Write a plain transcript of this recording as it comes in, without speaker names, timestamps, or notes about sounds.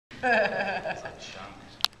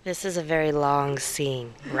This is a very long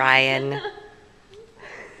scene, Ryan.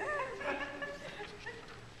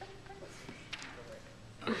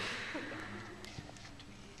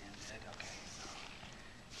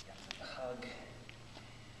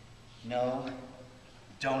 No,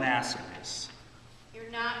 don't ask this. You're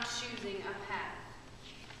not choosing a path.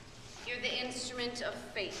 You're the instrument of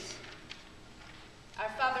fate. Our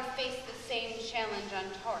father faced the same challenge on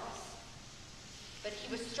Taurus, but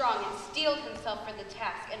he was strong and steeled himself for the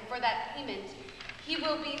task, and for that payment, he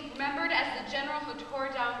will be remembered as the general who tore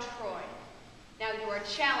down Troy. Now you are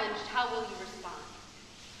challenged. How will you respond?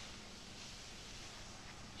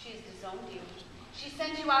 She has disowned you. She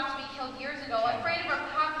sent you out to be killed years ago, afraid of her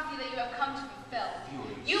prophecy that you have come to fulfill.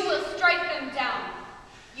 You will strike them down.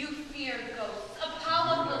 You fear ghosts.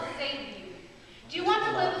 Apollo will save you. Do you want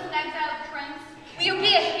to live as an exiled prince? Will you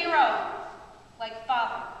be a hero, like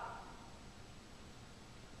father?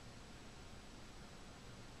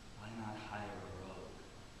 Why not hire a rogue?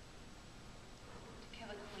 To kill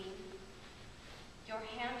a queen? Your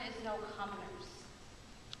hand is no commoner's.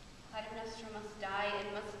 Clytemnestra must die,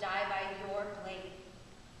 and must die by your blade.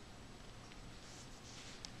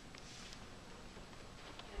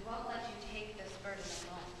 I won't let you take this burden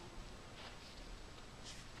alone.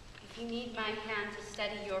 If you need my hand to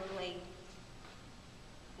steady your blade,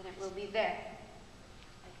 then it will be there,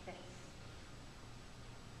 like this.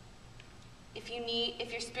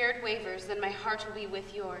 If your spirit wavers, then my heart will be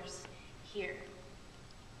with yours, here.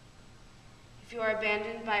 If you are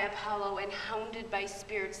abandoned by Apollo and hounded by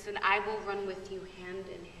spirits, then I will run with you hand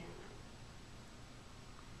in hand.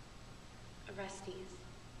 Orestes,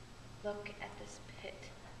 look at this pit.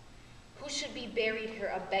 Who should be buried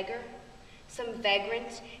here, a beggar? Some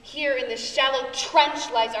vagrant? Here in this shallow trench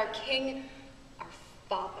lies our king, our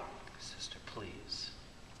father. Sister, please.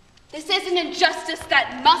 This is an injustice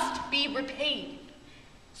that must be repaid.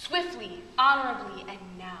 Swiftly, honorably, and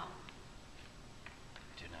now. I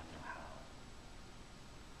do not know how.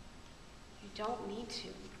 You don't need to.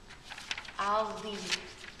 I'll lead.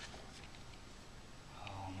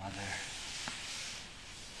 Oh, Mother.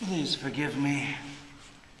 Please forgive me.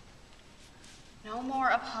 No more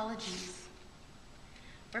apologies.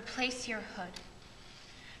 Replace your hood.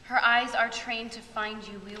 Her eyes are trained to find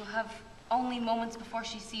you. We will have only moments before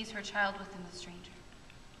she sees her child within the stranger.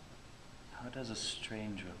 How does a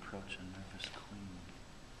stranger approach a nervous queen?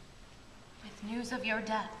 With news of your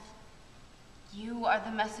death. You are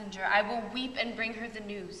the messenger. I will weep and bring her the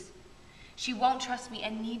news. She won't trust me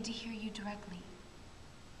and need to hear you directly.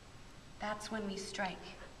 That's when we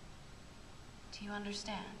strike. Do you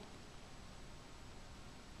understand?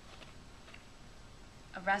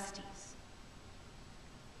 Orestes,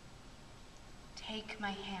 take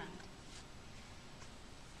my hand.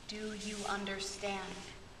 Do you understand?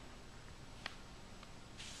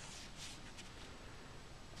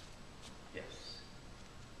 Yes.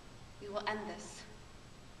 We will end this.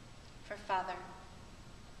 For Father,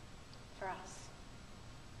 for us.